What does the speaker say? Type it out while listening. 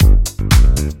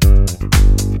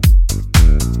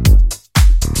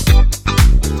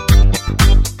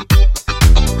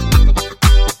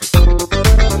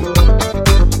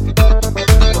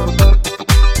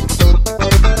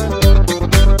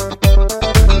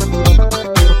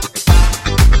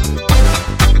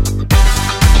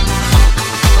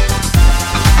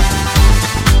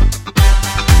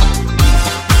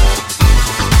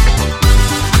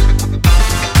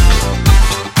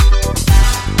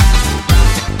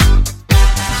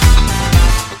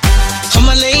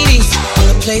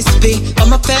place to be. All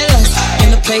my fellas in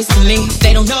the place to me.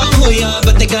 They don't know who you are,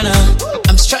 but they gonna.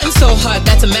 I'm strutting so hard,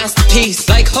 that's a masterpiece.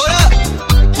 Like, hold up,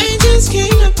 I just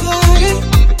came to party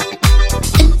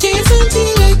and dance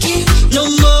until I can't no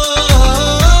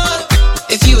more.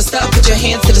 If you were stuck, put your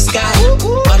hands to the sky.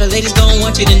 All the ladies gon'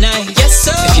 want you tonight. Yes,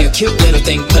 sir. If you're a cute little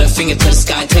thing, put a finger to the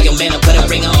sky. Tell your man to put a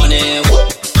ring on it.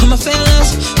 All my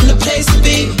fellas in the place to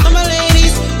be. All my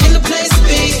ladies in the place to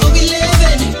be. Oh, we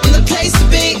living in the place to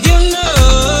be. You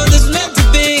know this meant to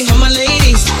be. All my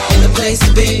ladies in the place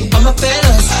to be. All my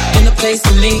fellas in the place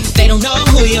to me. They don't know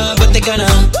who you are, but they gonna.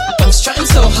 I'm strutting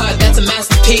so hard, that's a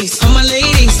masterpiece. All my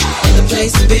ladies in the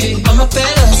place to be. All my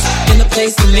fellas in the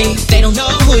place to me. They don't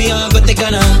know who you are, but they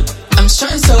gonna. I'm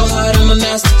strutting so hard, I'm a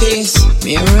masterpiece.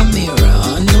 Mirror, mirror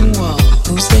on the wall,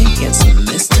 who's the handsome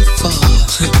Mr. Fall?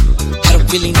 I don't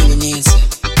really need an answer.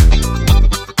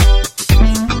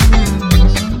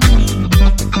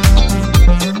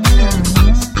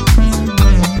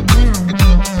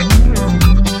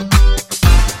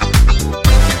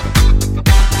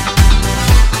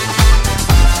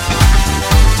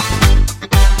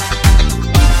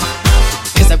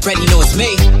 Already know it's me.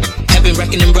 Have been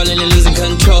wrecking and rolling and losing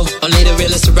control. Only the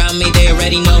realists around me, they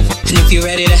already know. And if you're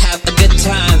ready to have a good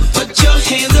time, put your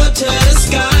hands up to the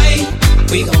sky.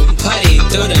 We gon' party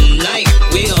through the night.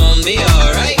 We gon' be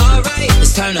alright.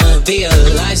 It's time to be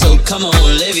alive, so come on,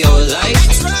 live your life.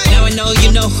 Now I know you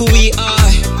know who we are,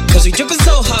 cause we drippin'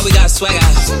 so hard, we got swagger.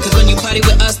 Cause when you party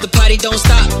with us, the party don't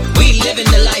stop. We living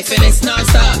the life and it's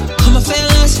non-stop. All my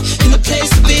fellas in the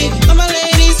place to be. All my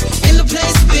ladies in the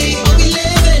place to be. Oh, we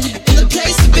living in the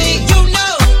place to be. You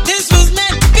know this was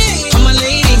meant to be. All my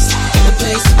ladies in the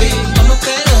place to be. All my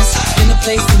fellas in the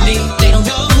place to me. They don't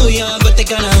know who you are, but they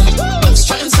gonna. I'm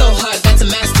strutting so hard, that's a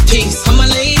masterpiece. All my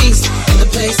ladies in the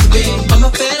place to be. All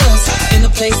my fellas in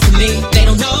the place to me.